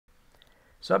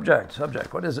Subject.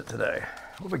 What is it today?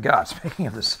 What have we got? Speaking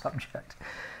of the subject.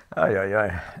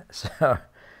 So,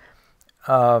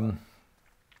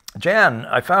 Jan,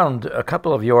 I found a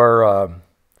couple of your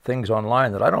things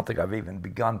online that I don't think I've even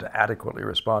begun to adequately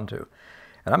respond to.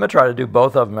 And I'm going to try to do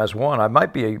both of them as one. I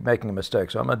might be making a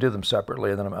mistake, so I'm going to do them separately.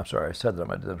 And then I'm sorry, I said that I'm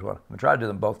going to do them as one. I'm going to try to do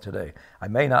them both today. I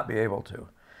may not be able to.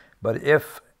 But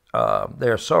if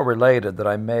they're so related that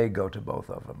I may go to both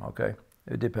of them, okay?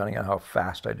 Depending on how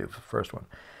fast I do for the first one.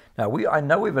 Now, I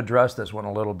know we've addressed this one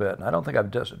a little bit, and I don't think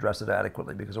I've just addressed it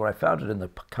adequately, because when I found it in the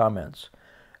comments,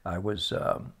 I was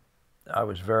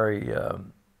very, I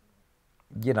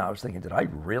was thinking, did I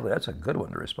really? That's a good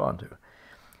one to respond to.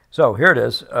 So here it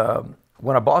is.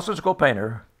 When a Boston School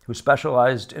painter who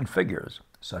specialized in figures,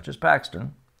 such as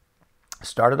Paxton,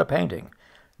 started a painting,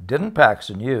 didn't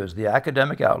Paxton use the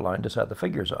academic outline to set the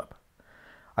figures up?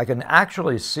 I can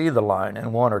actually see the line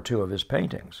in one or two of his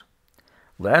paintings.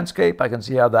 Landscape, I can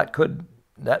see how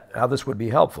how this would be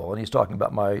helpful. And he's talking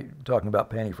about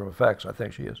painting from effects, I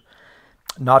think she is.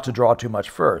 Not to draw too much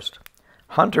first.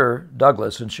 Hunter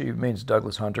Douglas, and she means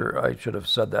Douglas Hunter, I should have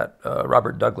said that,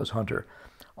 Robert Douglas Hunter,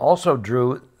 also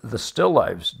drew the still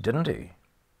lifes, didn't he?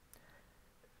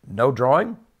 No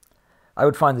drawing? I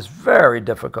would find this very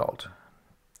difficult.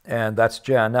 And that's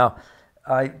Jan. Now,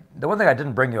 the one thing I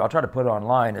didn't bring you, I'll try to put it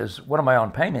online, is one of my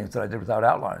own paintings that I did without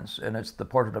outlines. And it's the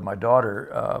portrait of my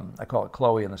daughter. I call it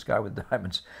Chloe in the Sky with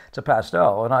Diamonds. It's a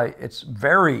pastel. And it's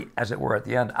very, as it were, at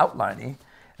the end, outliney.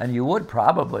 And you would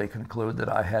probably conclude that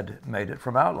I had made it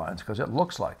from outlines, because it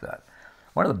looks like that.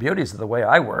 One of the beauties of the way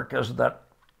I work is that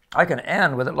I can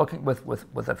end with it looking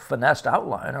with a finessed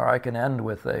outline, or I can end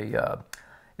with a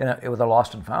with a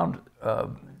lost and found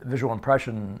visual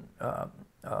impression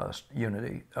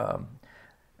unity.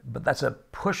 But that's a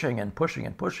pushing and pushing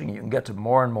and pushing. You can get to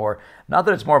more and more. Not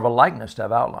that it's more of a likeness to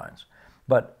have outlines,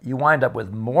 but you wind up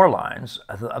with more lines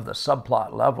of the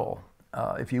subplot level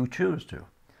if you choose to.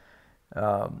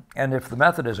 And if the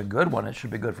method is a good one, it should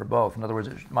be good for both. In other words,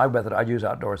 my method, I use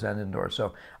outdoors and indoors.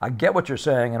 So I get what you're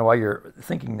saying and why you're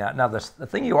thinking that. Now, the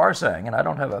thing you are saying, and I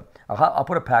don't have I'll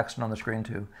put a Paxton on the screen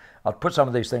too. I'll put some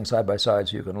of these things side by side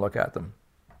so you can look at them,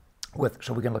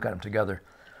 so we can look at them together.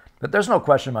 But there's no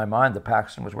question in my mind that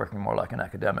Paxton was working more like an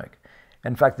academic.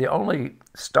 In fact, the only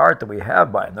start that we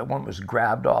have by him, that one was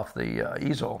grabbed off the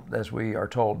easel, as we are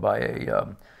told by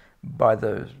the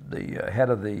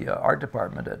head of the art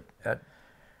department at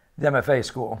the MFA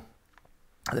school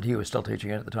that he was still teaching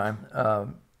at the time,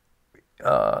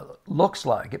 looks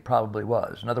like it probably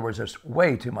was. In other words, there's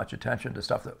way too much attention to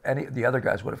stuff that any of the other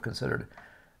guys would have considered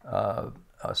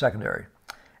secondary.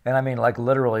 And I mean, like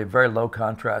literally very low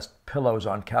contrast pillows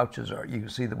on couches, or you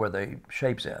see where the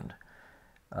shapes end.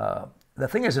 The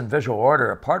thing is in visual order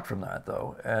apart from that,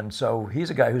 though. And so he's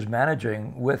a guy who's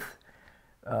managing with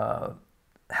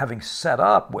having set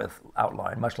up with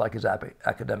outline, much like his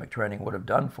academic training would have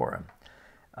done for him,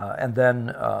 and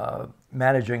then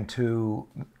managing to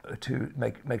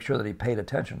make sure that he paid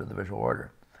attention to the visual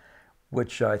order,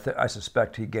 which I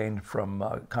suspect he gained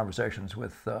from conversations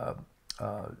with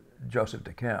Joseph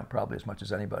DeCamp, probably as much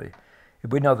as anybody.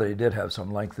 We know that he did have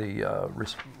some lengthy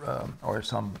or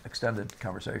some extended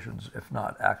conversations, if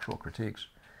not actual critiques,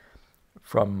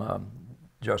 from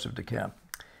Joseph DeCamp.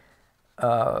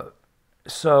 But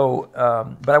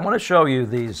I want to show you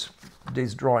these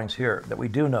drawings here that we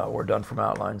do know were done from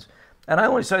outlines. And I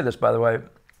only say this, by the way,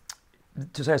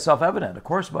 to say self-evident. Of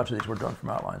course, a bunch of these were done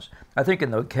from outlines. I think in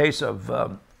the case of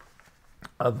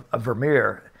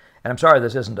Vermeer, and I'm sorry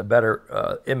this isn't a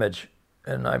better image,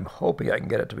 and I'm hoping I can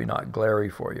get it to be not glary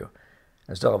for you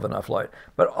and still have enough light.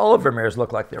 But all of Vermeer's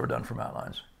look like they were done from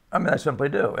outlines. I mean, I simply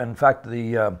do. In fact,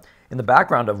 in the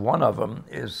background of one of them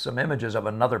is some images of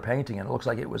another painting, and it looks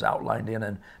like it was outlined in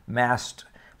and masked,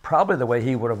 probably the way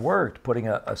he would have worked, putting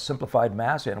a simplified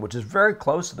mass in, which is very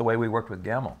close to the way we worked with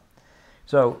Gamel.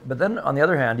 So, but then on the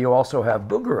other hand, you also have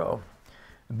Bouguereau.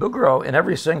 Bouguereau in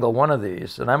every single one of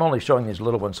these, and I'm only showing these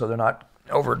little ones so they're not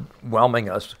overwhelming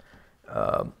us,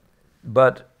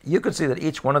 but you can see that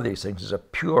each one of these things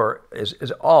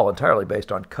is all entirely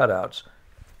based on cutouts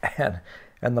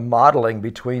and the modeling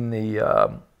between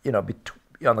the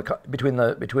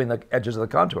between the edges of the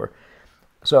contour.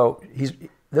 So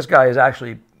this guy is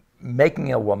actually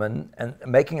making a woman and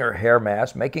making her hair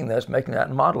mask, making this, making that,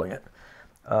 and modeling it.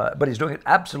 But he's doing it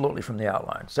absolutely from the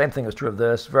outline. Same thing is true of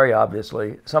this, very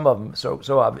obviously. Some of them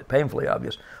so obvious, painfully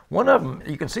obvious. One of them,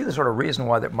 you can see the sort of reason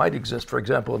why that might exist. For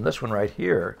example, in this one right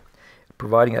here,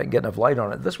 providing I can get enough light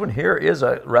on it. This one here is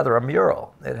rather a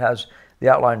mural. It has the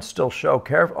outlines still show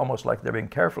almost like they're being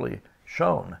carefully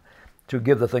shown to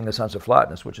give the thing a sense of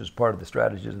flatness, which is part of the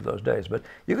strategies of those days. But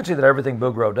you can see that everything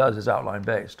Bouguereau does is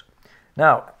outline-based.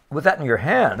 Now, with that in your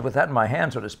hand, with that in my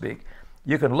hand, so to speak,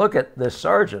 you can look at this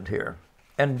sergeant here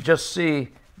and just see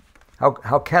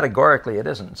how categorically it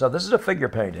isn't. So this is a figure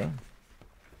painting,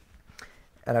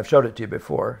 and I've showed it to you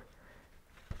before.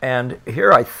 And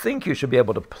here I think you should be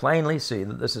able to plainly see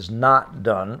that this is not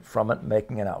done from it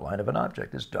making an outline of an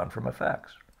object. It's done from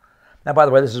effects. Now, by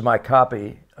the way, this is my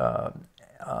copy of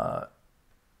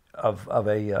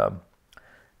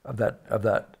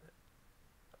that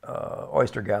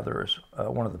oyster gatherers,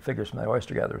 one of the figures from the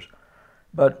oyster gatherers.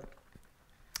 But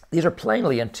these are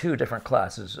plainly in two different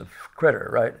classes of critter,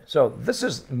 right? So this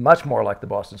is much more like the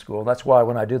Boston School. That's why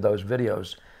when I do those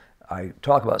videos, I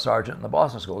talk about Sargent and the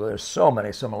Boston School. There's so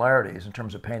many similarities in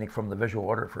terms of painting from the visual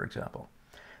order, for example.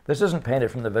 This isn't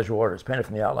painted from the visual order. It's painted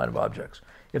from the outline of objects.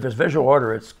 If there's visual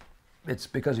order, it's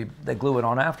because they glue it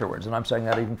on afterwards. And I'm saying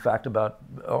that even fact about,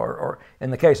 or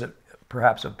in the case of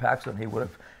perhaps of Paxton, he would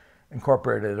have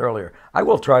incorporated it earlier. I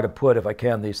will try to put, if I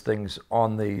can, these things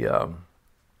on the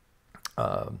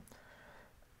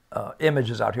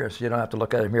images out here, so you don't have to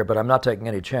look at them here, but I'm not taking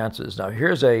any chances. Now,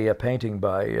 here's a painting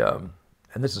by,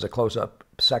 and this is a close-up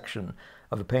section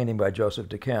of a painting by Joseph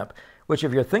de Camp, which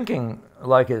if you're thinking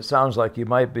like it sounds like you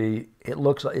might be, it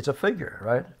looks like it's a figure,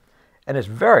 right? And it's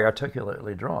very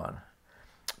articulately drawn.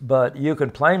 But you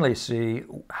can plainly see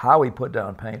how he put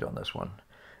down paint on this one.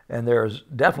 And there's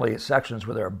definitely sections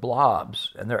where there are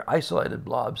blobs, and they're isolated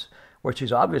blobs, which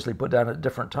he's obviously put down at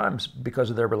different times because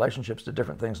of their relationships to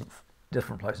different things,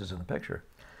 different places in the picture.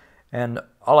 And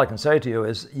all I can say to you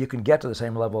is you can get to the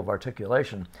same level of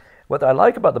articulation. What I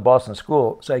like about the Boston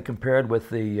School, say compared with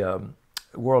the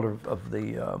world of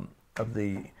the, I'm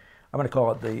going to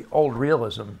call it the old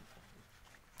realism,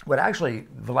 what actually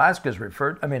Velázquez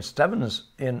referred, I mean Stevenson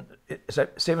in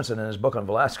his book on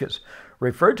Velázquez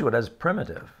referred to it as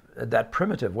primitive, that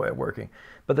primitive way of working.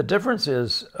 But the difference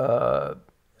is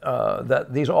that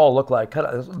these all look like,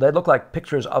 they look like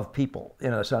pictures of people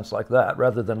in a sense like that,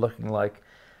 rather than looking like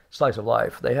slice of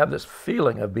life. They have this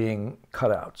feeling of being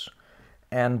cutouts.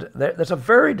 And there's a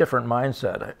very different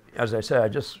mindset. As I say,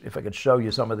 if I could show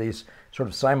you some of these sort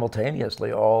of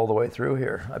simultaneously all the way through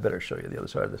here, I better show you the other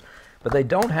side of this. But they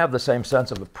don't have the same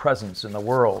sense of a presence in the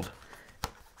world.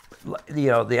 You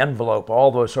know, the envelope,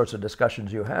 all those sorts of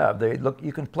discussions you have,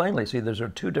 you can plainly see those are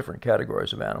two different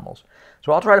categories of animals.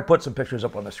 So I'll try to put some pictures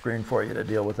up on the screen for you to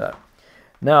deal with that.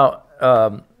 Now,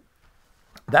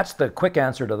 that's the quick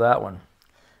answer to that one.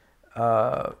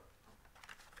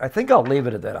 I think I'll leave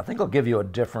it at that. I think I'll give you a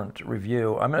different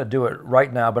review. I'm going to do it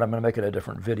right now, but I'm going to make it a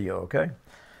different video, okay?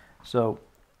 So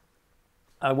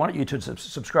I want you to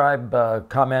subscribe,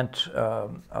 comment,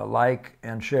 like,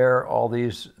 and share all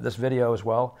this video as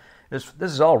well. This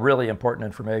is all really important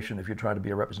information if you're trying to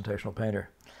be a representational painter.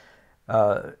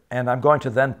 And I'm going to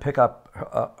then pick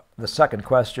up the second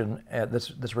question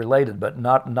that's related, but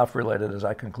not enough related as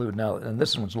I conclude now. And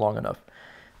this one's long enough.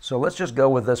 So let's just go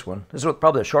with this one. This is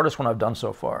probably the shortest one I've done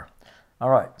so far. All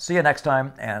right, see you next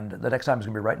time. And the next time is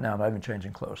going to be right now. I'm not even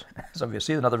changing clothes. So if you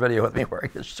see another video with me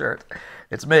wearing this shirt,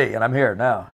 it's me, and I'm here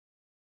now.